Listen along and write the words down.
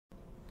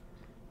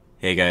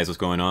Hey guys, what's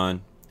going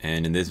on?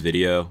 And in this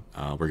video,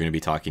 we're going to be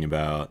talking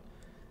about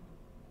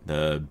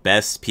the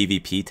best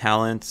PvP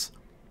talents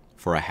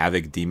for a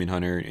Havoc Demon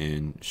Hunter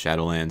in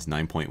Shadowlands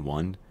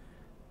 9.1.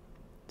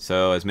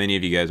 So, as many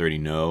of you guys already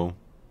know,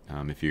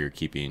 if you're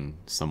keeping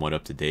somewhat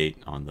up to date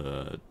on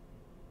the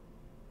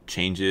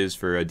changes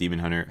for a Demon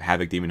Hunter,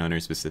 Havoc Demon Hunter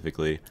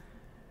specifically,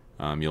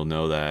 you'll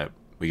know that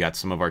we got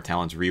some of our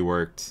talents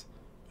reworked,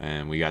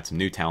 and we got some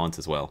new talents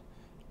as well,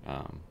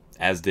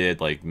 as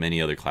did like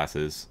many other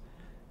classes.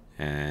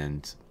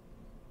 And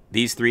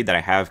these three that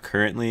I have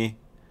currently,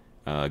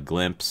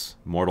 Glimpse,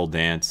 Mortal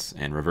Dance,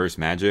 and Reverse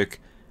Magic,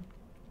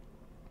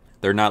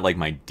 they're not like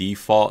my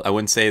default. I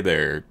wouldn't say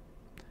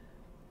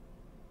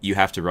you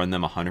have to run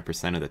them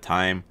 100% of the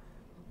time,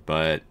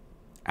 but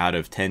out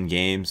of 10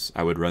 games,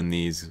 I would run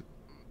these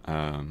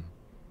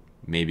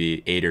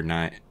maybe 8 or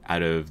 9.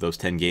 Out of those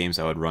 10 games,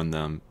 I would run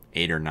them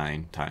 8 or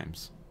 9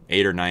 times.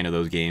 8 or 9 of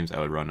those games, I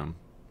would run them.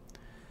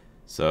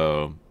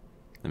 So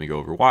let me go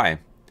over why.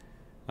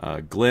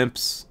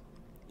 Glimpse,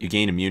 you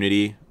gain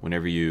immunity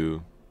whenever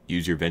you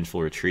use your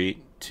Vengeful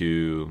Retreat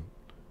to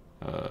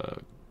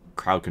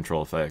crowd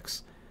control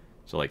effects.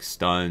 So like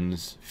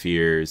stuns,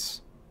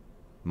 fears,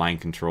 mind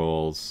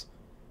controls,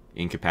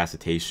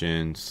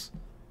 incapacitations,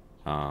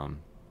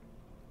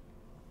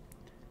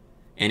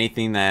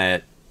 anything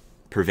that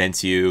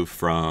prevents you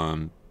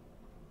from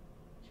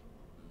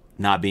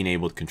not being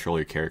able to control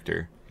your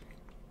character.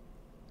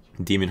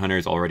 Demon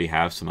Hunters already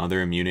have some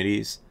other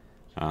immunities.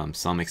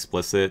 Some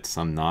explicit,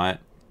 some not.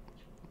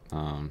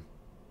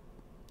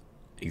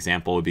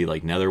 Example would be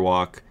like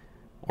Netherwalk,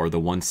 or the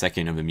 1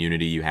 second of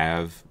immunity you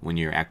have when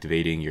you're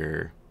activating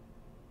your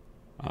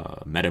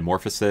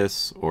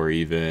Metamorphosis, or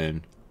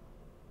even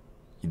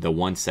the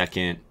 1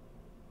 second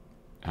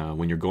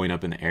when you're going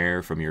up in the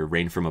air from your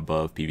Rain from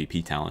Above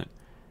PvP talent.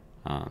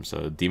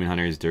 So Demon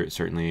Hunters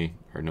certainly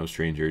are no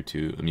stranger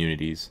to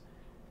immunities.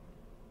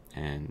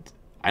 And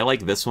I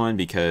like this one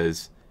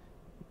because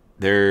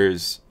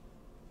there's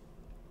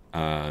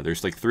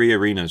like 3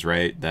 arenas,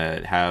 right,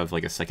 that have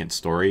like a second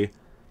story,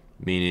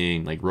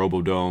 meaning like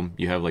Robodome,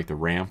 you have like the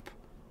ramp,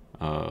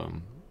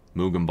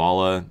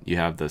 Mugambala, you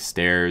have the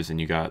stairs, and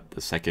you have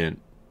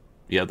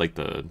like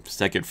the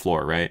second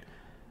floor, right?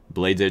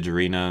 Blades Edge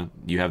Arena,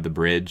 you have the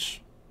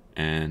bridge,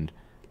 and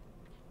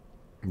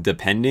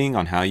depending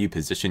on how you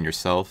position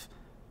yourself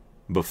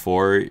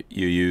before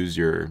you use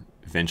your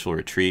Vengeful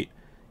Retreat,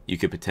 you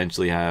could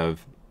potentially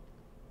have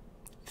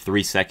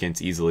 3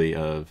 seconds easily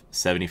of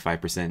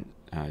 75%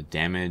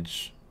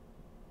 damage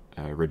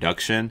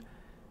reduction,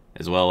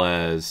 as well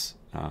as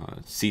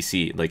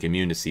CC, like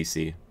immune to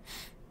CC.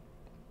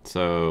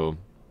 So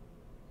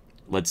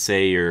let's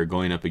say you're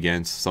going up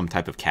against some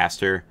type of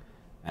caster,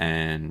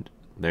 and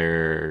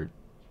let's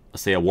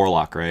say a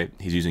warlock, right?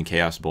 He's using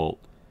Chaos Bolt,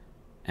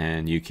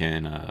 and you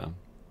can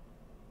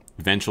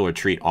Vengeful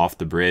Retreat off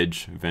the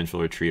bridge,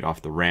 Vengeful Retreat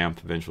off the ramp,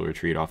 Vengeful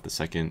Retreat off the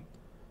second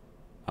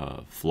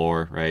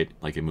floor, right?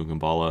 Like in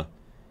Mugambala,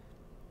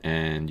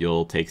 and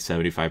you'll take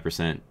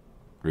 75%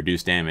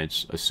 reduced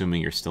damage,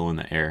 assuming you're still in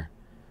the air.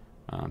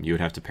 You would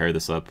have to pair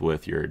this up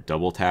with your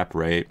double tap,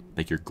 right?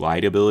 Like your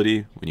glide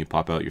ability when you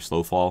pop out your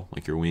slow fall,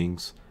 like your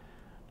wings.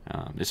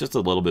 It's just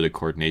a little bit of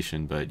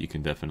coordination, but you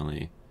can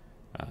definitely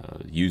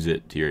use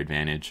it to your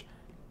advantage.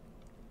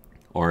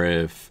 Or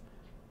if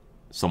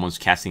someone's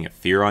casting a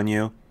fear on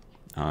you,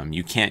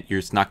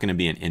 it's not going to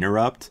be an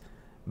interrupt,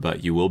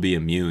 but you will be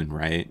immune,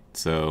 right?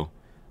 So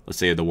let's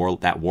say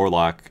that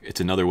warlock,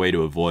 it's another way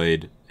to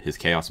avoid his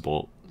Chaos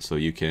Bolt. So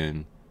you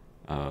can,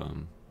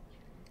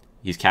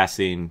 he's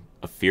casting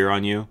a fear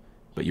on you,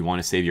 but you want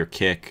to save your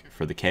kick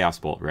for the Chaos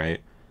Bolt, right?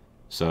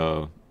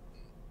 So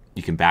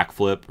you can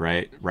backflip,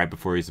 right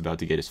before he's about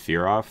to get his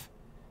fear off,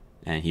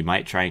 and he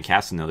might try and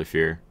cast another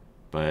fear,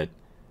 but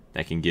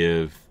that can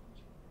give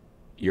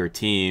your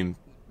team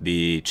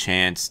the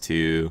chance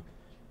to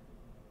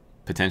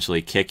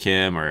potentially kick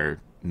him, or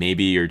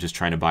maybe you're just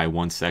trying to buy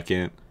 1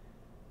 second,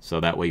 so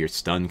that way your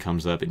stun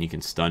comes up and you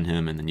can stun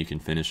him and then you can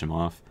finish him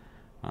off.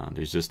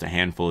 There's just a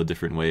handful of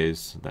different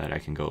ways that I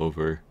can go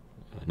over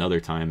another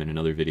time in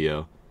another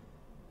video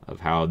of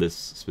how this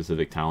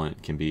specific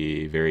talent can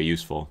be very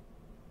useful.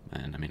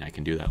 And I mean, I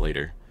can do that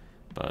later,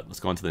 but let's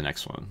go on to the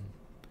next one.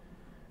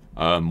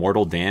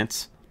 Mortal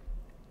Dance.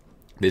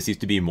 This used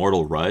to be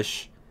Mortal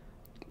Rush,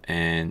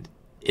 and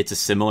it's a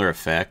similar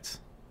effect.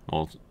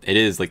 Well, it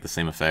is like the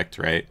same effect,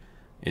 right?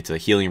 It's a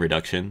healing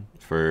reduction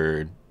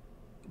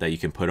that you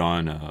can put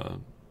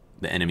on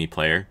the enemy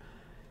player.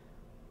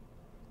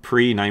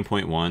 Pre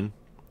 9.1,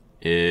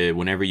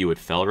 whenever you would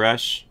Fell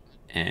Rush,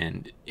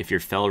 and if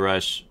your Fell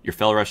Rush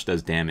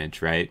does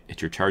damage, right?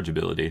 It's your charge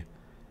ability.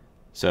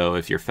 So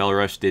if your Fell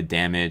Rush did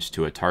damage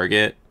to a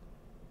target,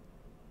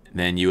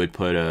 then you would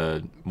put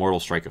a Mortal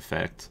Strike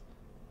effect,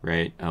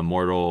 right? A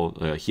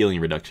mortal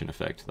healing reduction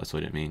effect. That's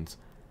what it means.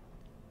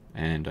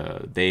 And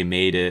they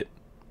made it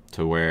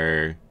to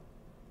where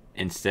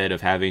instead of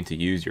having to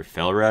use your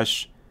Fell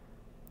Rush,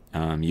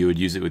 you would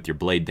use it with your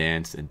Blade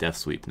Dance and Death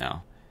Sweep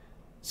now.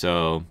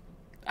 So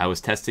I was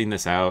testing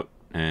this out,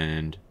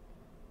 and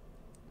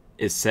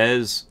it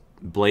says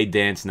Blade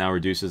Dance now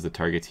reduces the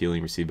target's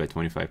healing received by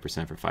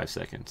 25% for 5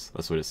 seconds.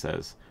 That's what it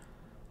says.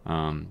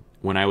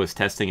 When I was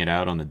testing it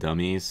out on the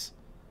dummies,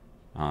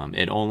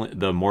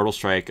 the Mortal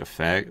Strike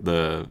effect,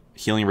 the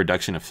healing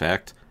reduction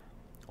effect,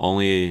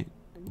 only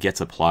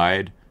gets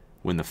applied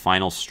when the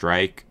final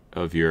strike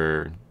of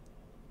your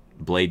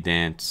Blade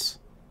Dance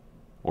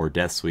or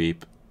Death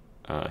Sweep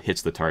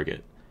hits the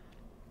target.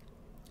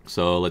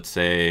 So let's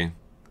say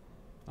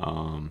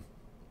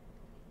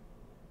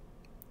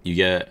you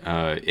get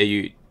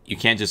you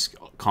can't just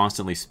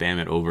constantly spam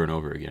it over and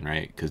over again,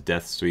 right? Because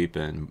Death Sweep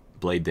and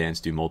Blade Dance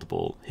do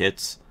multiple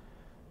hits.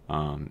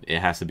 It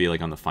has to be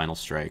like on the final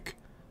strike.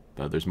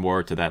 But there's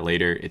more to that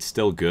later. It's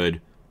still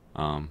good.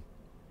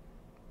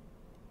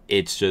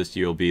 It's just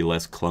you'll be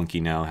less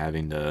clunky now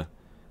having to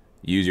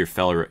use your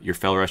Fel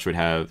Rush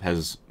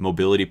has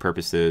mobility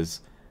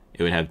purposes.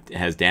 It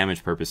has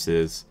damage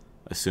purposes,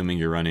 assuming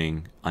you're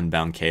running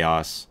Unbound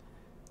Chaos,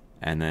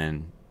 and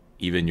then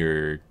even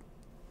your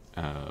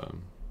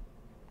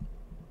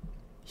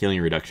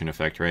healing reduction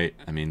effect, right?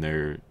 I mean,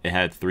 it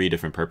had 3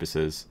 different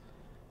purposes.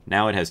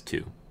 Now it has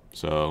 2.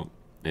 So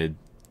it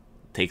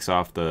takes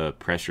off the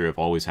pressure of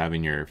always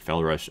having your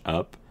Fel Rush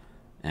up,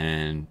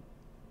 and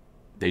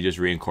they just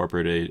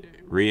reincorporated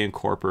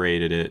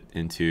it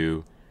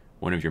into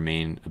one of your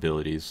main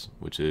abilities,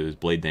 which is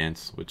Blade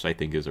Dance, which I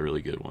think is a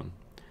really good one.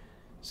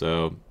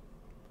 So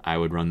I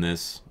would run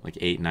this like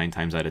 8-9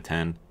 times out of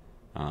 10,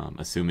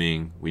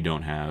 assuming we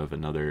don't have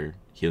another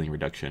healing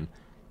reduction.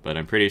 But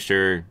I'm pretty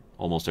sure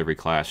almost every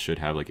class should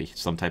have like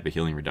some type of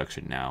healing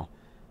reduction now,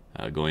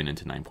 going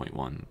into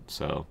 9.1.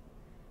 So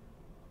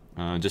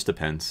it just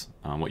depends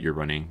on what you're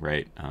running,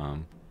 right?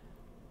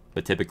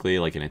 But typically,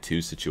 like in a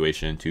 2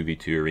 situation,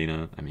 2v2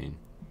 arena, I mean,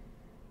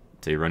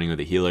 say you're running with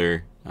a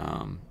healer,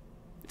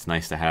 it's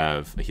nice to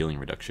have a healing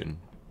reduction,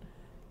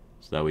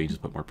 so that way you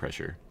just put more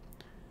pressure.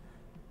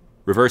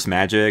 Reverse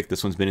Magic,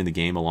 this one's been in the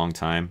game a long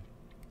time.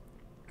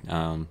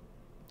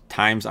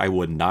 Times I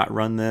would not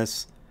run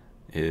this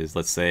is,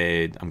 let's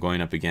say I'm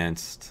going up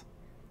against,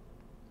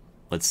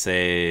 let's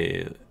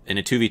say in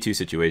a 2v2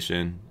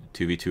 situation,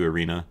 2v2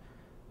 arena,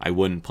 I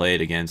wouldn't play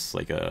it against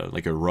like a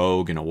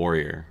rogue and a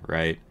warrior,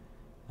 right?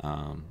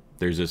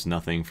 There's just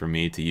nothing for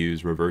me to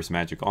use Reverse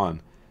Magic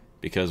on,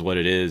 because what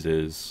it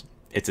is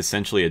it's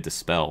essentially a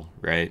dispel,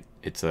 right?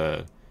 It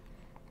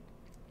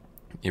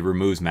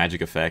removes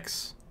magic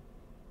effects.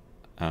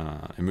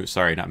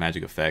 Sorry, not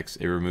magic effects.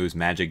 It removes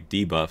magic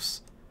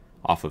debuffs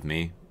off of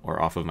me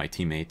or off of my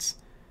teammates.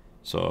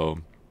 So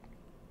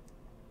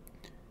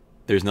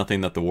there's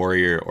nothing that the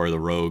warrior or the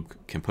rogue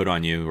can put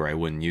on you where I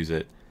wouldn't use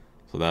it.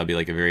 So that would be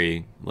like a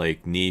very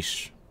like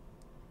niche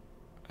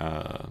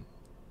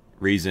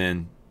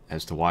reason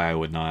as to why I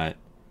would not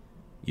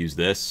use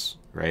this,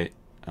 right?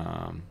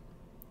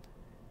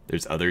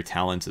 There's other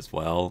talents as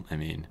well. I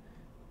mean,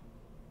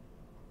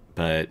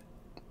 but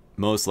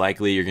most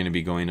likely you're going to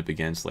be going up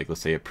against, like,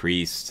 let's say a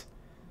priest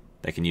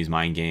that can use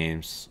mind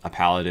games, a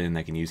paladin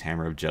that can use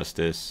Hammer of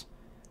Justice,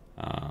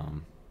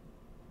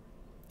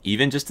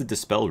 even just to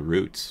dispel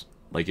roots.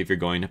 Like if you're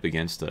going up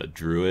against a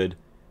druid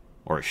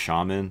or a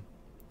shaman,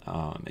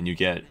 and you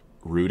get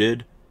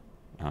rooted,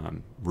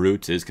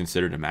 roots is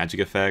considered a magic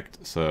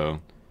effect,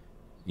 so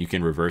you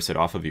can reverse it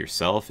off of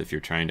yourself if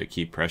you're trying to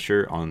keep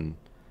pressure on,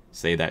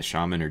 say, that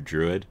shaman or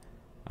druid.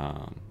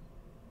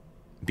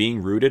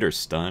 Being rooted or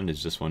stunned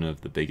is just one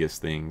of the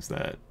biggest things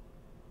that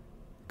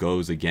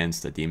goes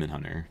against a demon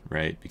hunter,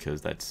 right?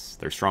 Because that's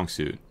their strong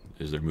suit,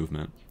 is their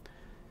movement.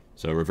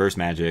 So Reverse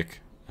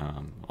Magic,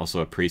 also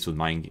a priest with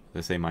mind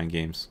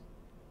games.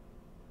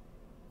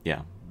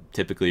 Yeah,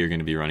 typically you're going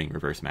to be running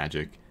Reverse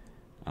Magic.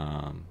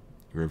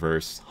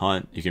 Reverse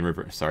Hunt, you can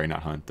reverse, sorry,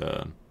 not Hunt,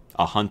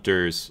 a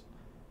Hunter's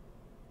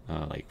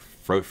like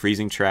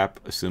Freezing Trap,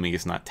 assuming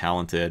it's not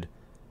talented,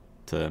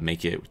 to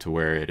make it to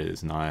where it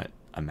is not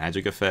a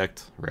magic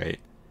effect, right?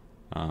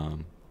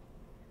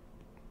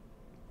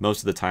 Most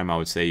of the time I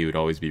would say you would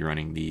always be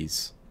running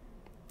these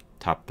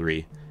top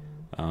 3.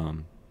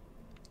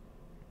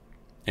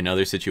 In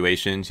other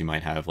situations you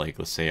might have, like,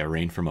 let's say a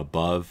Rain from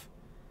Above,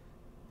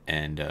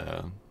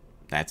 and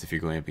that's if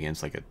you're going up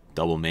against like a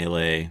double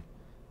melee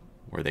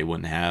where they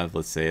wouldn't have,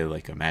 let's say,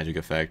 like a magic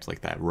effect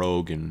like that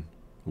rogue and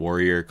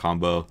warrior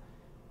combo,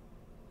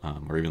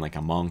 or even like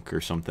a monk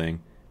or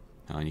something.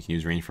 You can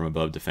use Rain from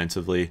Above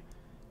defensively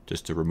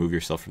just to remove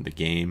yourself from the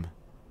game.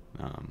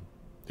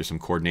 There's some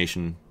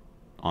coordination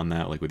on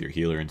that, like with your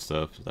healer and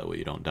stuff, so that way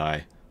you don't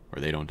die, or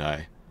they don't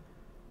die.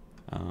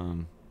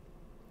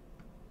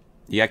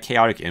 You got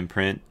Chaotic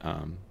Imprint.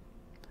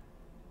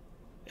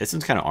 This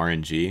one's kind of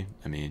RNG.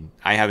 I mean,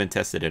 I haven't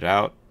tested it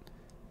out,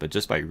 but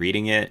just by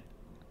reading it,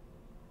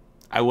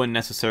 I wouldn't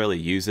necessarily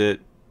use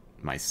it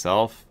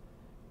myself.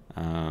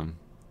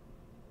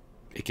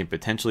 It can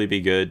potentially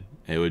be good.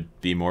 It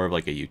would be more of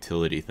like a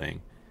utility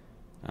thing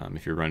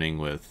if you're running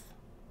with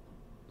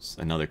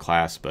another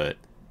class, but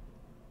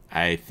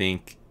I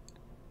think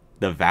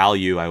the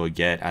value I would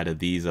get out of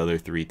these other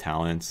 3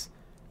 talents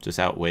just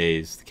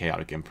outweighs the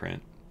Chaotic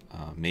Imprint.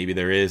 Maybe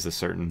there is a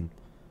certain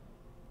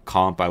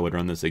comp I would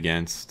run this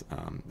against.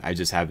 I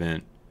just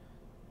haven't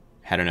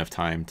had enough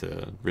time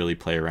to really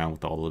play around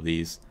with all of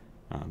these.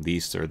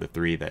 These are the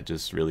three that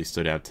just really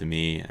stood out to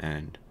me,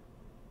 and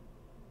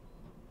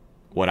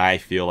what I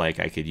feel like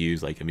I could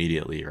use like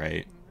immediately,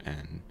 right?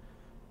 And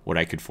what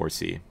I could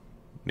foresee.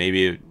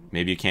 Maybe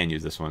you can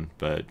use this one,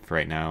 but for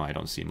right now, I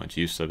don't see much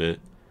use of it.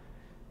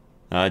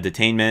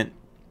 Detainment.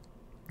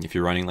 If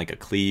you're running like a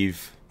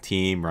cleave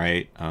team,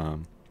 right?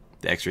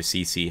 The extra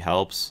CC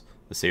helps.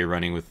 Let's say you're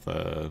running with,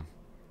 I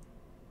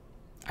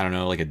don't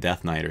know, like a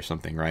Death Knight or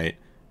something, right?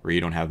 Where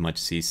you don't have much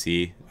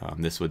CC.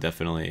 This would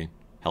definitely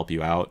help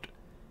you out.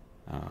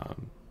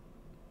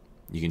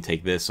 You can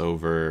take this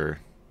over,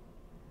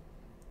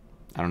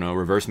 I don't know,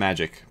 reverse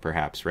magic,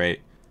 perhaps,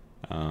 right?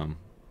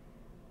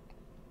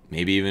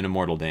 Maybe even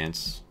Immortal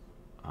Dance.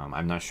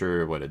 I'm not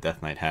sure what a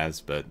Death Knight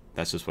has, but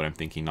that's just what I'm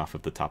thinking off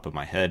of the top of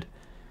my head.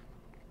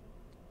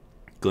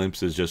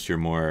 Glimpse is just your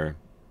more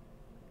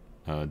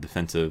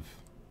defensive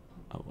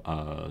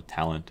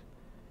talent.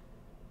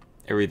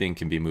 Everything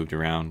can be moved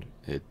around.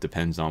 It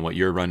depends on what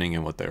you're running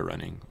and what they're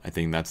running. I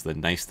think that's the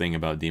nice thing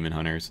about Demon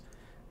Hunters.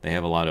 They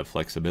have a lot of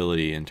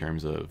flexibility in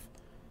terms of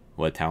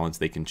what talents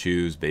they can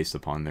choose based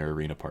upon their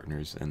arena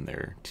partners and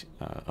their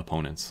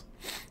opponents.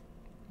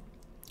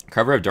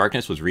 Cover of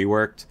Darkness was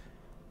reworked.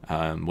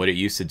 What it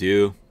used to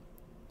do,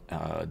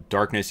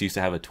 Darkness used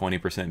to have a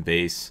 20%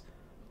 base,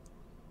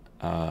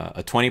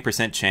 a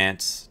 20%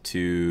 chance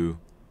to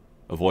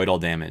avoid all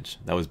damage.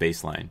 That was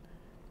baseline.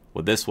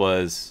 What this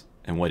was,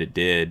 and what it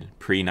did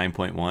pre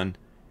 9.1,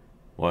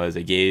 was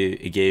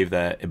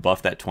it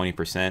buffed that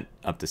 20%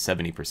 up to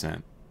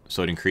 70%.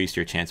 So it increased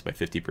your chance by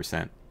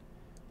 50%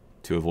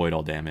 to avoid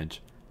all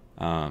damage.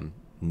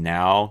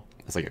 Now,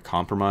 it's like a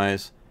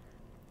compromise.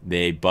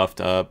 They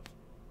buffed up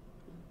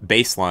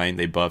baseline,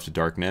 they buffed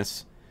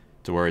Darkness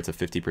to where it's a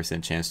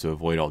 50% chance to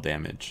avoid all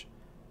damage,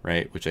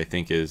 right? Which I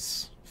think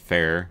is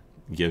fair,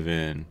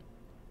 given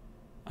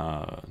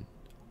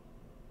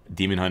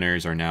Demon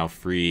Hunters are now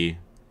free.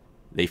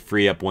 They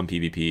free up one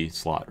PvP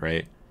slot,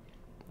 right?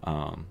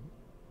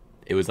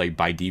 It was like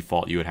by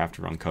default you would have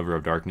to run Cover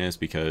of Darkness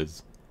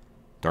because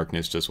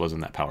Darkness just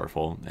wasn't that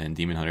powerful, and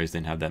Demon Hunters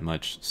didn't have that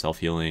much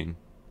self-healing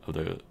of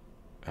the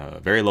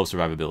very low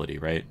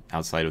survivability, right?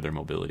 Outside of their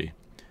mobility.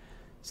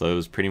 So it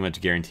was pretty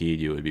much guaranteed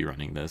you would be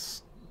running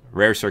this.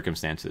 Rare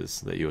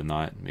circumstances that you would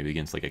not, maybe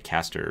against like a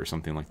caster or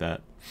something like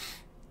that.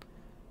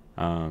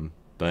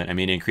 But I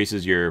mean, it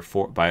increases your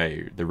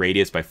the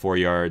radius by 4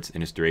 yards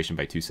and its duration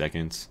by 2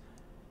 seconds.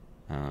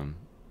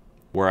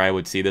 Where I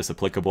would see this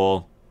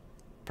applicable,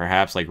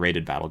 perhaps like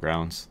rated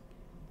battlegrounds.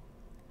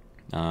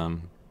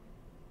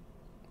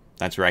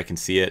 That's where I can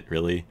see it,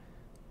 really.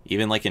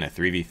 Even like in a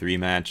 3v3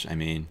 match, I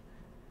mean,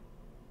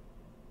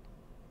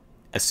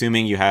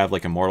 assuming you have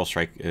like a Mortal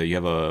Strike, you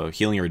have a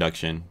healing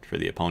reduction for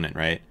the opponent,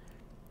 right?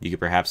 You could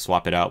perhaps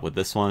swap it out with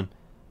this one,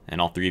 and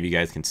all three of you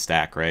guys can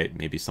stack, right?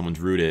 Maybe someone's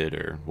rooted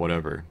or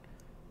whatever.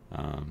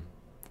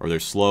 Or they're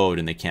slowed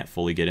and they can't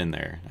fully get in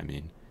there. I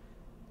mean,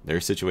 there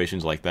are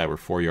situations like that where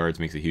 4 yards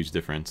makes a huge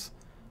difference.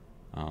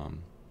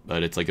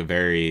 But it's like a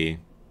very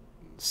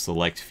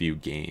select few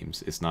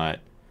games. It's not,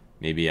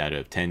 maybe out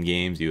of 10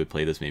 games, you would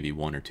play this maybe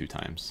 1 or 2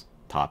 times.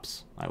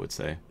 Tops, I would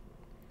say.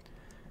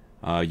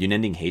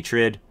 Unending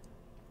Hatred.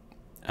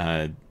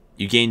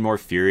 You gain more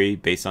fury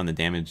based on the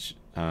damage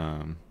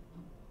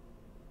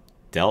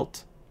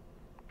dealt.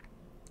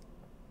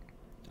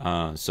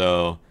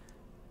 So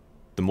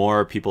the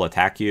more people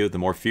attack you, the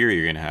more fury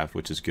you're going to have,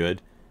 which is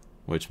good.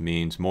 Which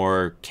means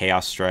more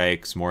chaos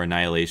strikes, more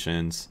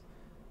annihilations.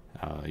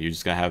 You're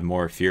just going to have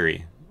more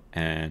fury.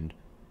 And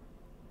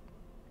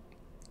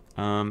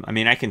I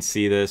mean, I can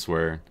see this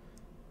where,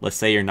 let's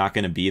say you're not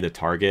going to be the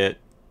target,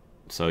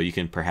 so you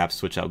can perhaps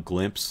switch out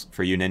Glimpse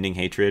for Unending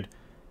Hatred.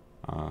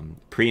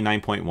 Pre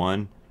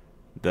 9.1,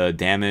 the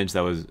damage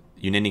that was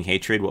Unending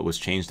Hatred, what was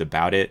changed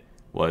about it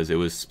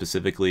was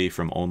specifically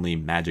from only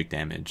magic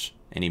damage.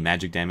 Any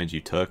magic damage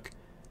you took,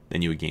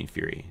 then you would gain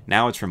fury.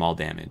 Now it's from all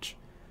damage.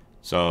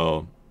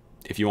 So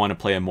if you want to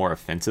play a more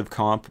offensive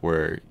comp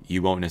where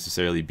you won't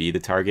necessarily be the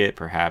target,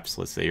 perhaps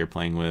let's say you're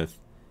playing with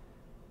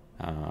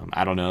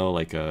I don't know,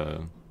 like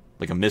a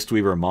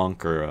Mistweaver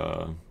Monk or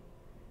a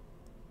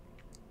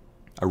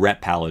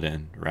Rep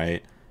Paladin,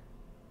 right?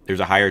 There's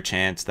a higher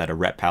chance that a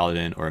Rep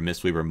Paladin or a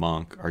Mistweaver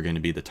Monk are going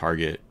to be the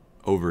target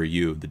over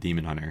you, the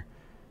Demon Hunter.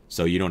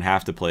 So you don't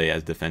have to play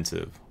as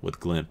defensive with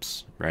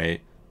Glimpse,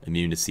 right?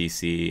 Immune to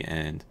CC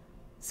and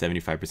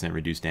 75%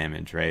 reduced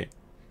damage, right?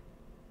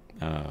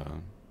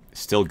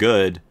 Still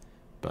good,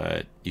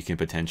 but you can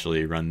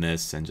potentially run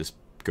this and just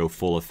go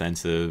full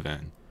offensive,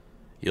 and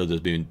you'll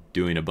just be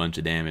doing a bunch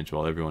of damage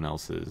while everyone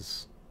else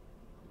is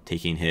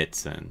taking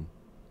hits and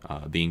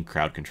being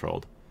crowd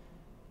controlled.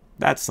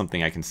 That's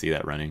something I can see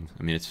that running.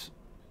 I mean,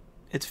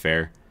 it's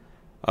fair.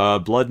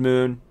 Blood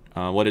Moon,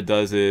 what it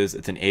does is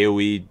it's an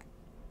AoE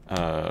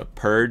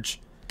purge.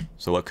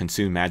 So what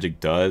Consume Magic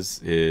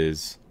does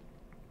is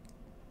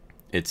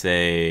it's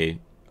it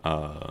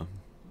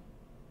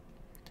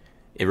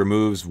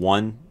removes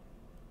one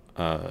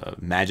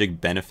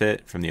magic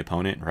benefit from the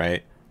opponent,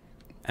 right?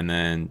 And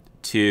then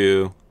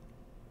 2,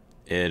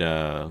 it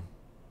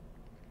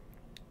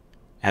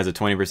has a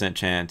 20%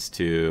 chance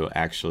to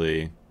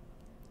actually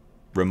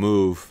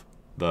remove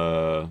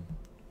a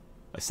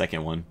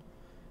second one.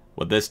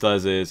 What this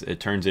does is it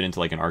turns it into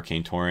like an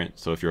arcane torrent.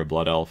 So if you're a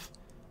blood elf,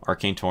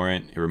 arcane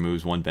torrent, it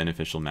removes 1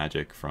 beneficial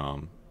magic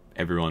from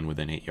everyone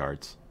within 8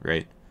 yards,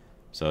 right?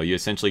 So you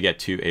essentially get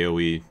 2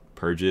 AoE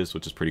purges,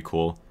 which is pretty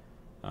cool.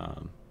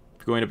 If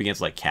you're going up against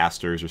like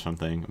casters or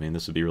something, I mean,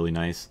 this would be really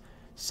nice.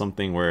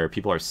 Something where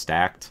people are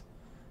stacked.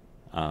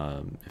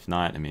 If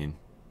not, I mean,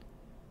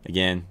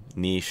 again,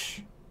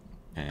 niche.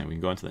 And we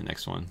can go into the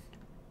next one.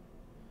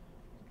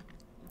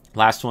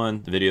 Last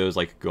one, the video is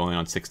like going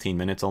on 16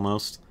 minutes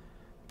almost.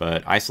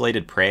 But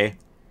Isolated Prey,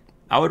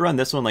 I would run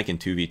this one like in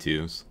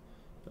 2v2s.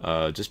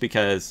 Just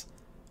because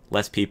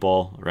less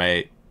people,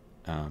 right?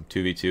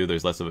 2v2,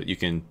 there's less of it. You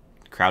can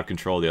crowd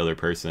control the other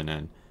person,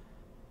 and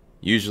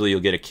usually you'll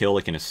get a kill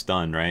like in a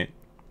stun, right?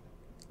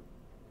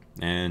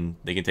 And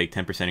they can take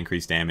 10%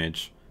 increased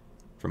damage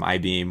from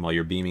I-beam while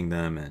you're beaming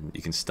them, and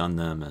you can stun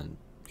them, and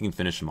you can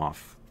finish them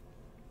off.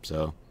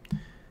 So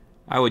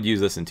I would use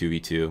this in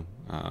 2v2.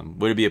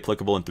 Would it be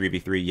applicable in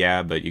 3v3?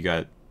 Yeah, but you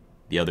got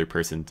the other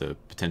person to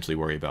potentially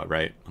worry about,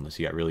 right? Unless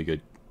you got really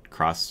good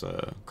cross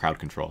crowd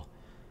control.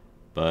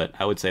 But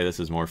I would say this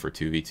is more for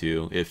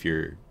 2v2 if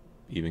you're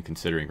even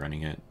considering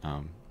running it.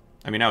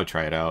 I mean, I would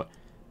try it out.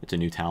 It's a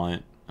new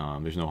talent.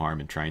 There's no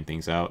harm in trying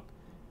things out.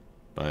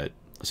 But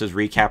let's just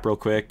recap real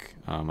quick.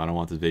 I don't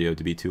want this video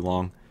to be too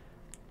long.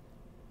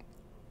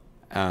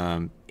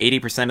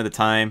 80% of the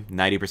time,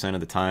 90% of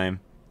the time,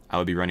 I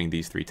would be running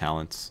these 3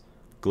 talents.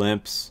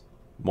 Glimpse,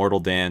 Mortal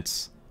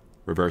Dance,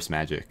 Reverse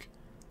Magic.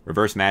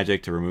 Reverse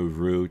Magic to remove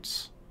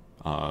roots,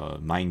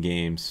 mind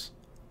games,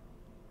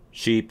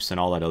 sheeps, and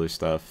all that other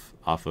stuff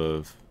off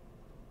of...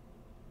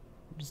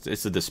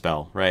 It's a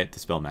Dispel, right?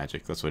 Dispel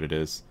magic, that's what it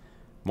is.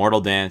 Mortal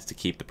Dance to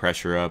keep the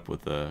pressure up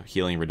with a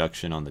healing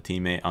reduction on the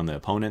teammate, on the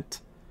opponent.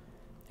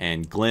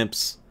 And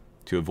Glimpse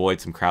to avoid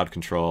some crowd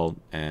control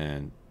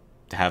and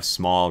to have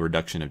small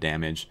reduction of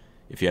damage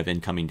if you have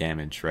incoming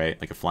damage, right?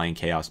 Like a Flying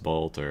Chaos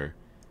Bolt or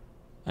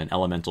an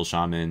Elemental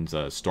Shaman's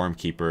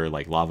Stormkeeper,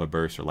 like Lava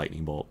Burst or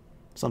Lightning Bolt.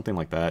 Something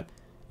like that.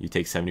 You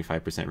take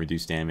 75%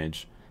 reduced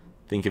damage.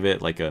 Think of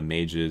it like a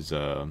mage's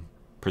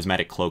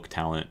Prismatic Cloak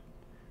talent,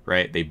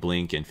 right? They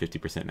blink and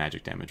 50%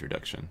 magic damage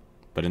reduction.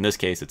 But in this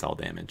case, it's all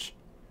damage.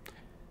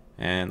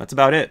 And that's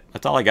about it.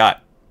 That's all I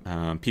got.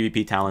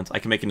 PvP talents. I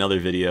can make another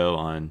video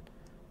on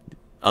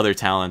other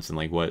talents and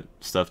like what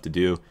stuff to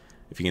do.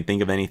 If you can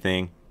think of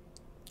anything,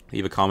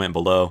 leave a comment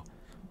below.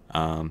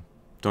 Don't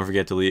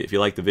forget to leave, if you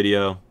like the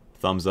video,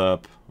 thumbs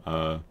up.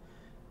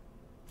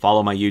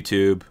 Follow my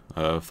YouTube.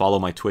 Follow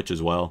my Twitch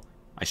as well.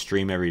 I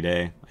stream every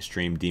day. I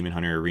stream Demon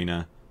Hunter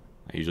Arena.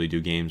 I usually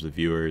do games with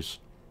viewers.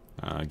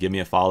 Give me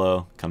a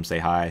follow. Come say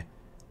hi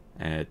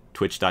at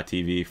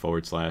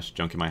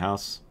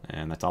twitch.tv/junkinmyhouse.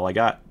 And that's all I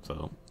got.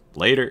 So,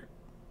 later.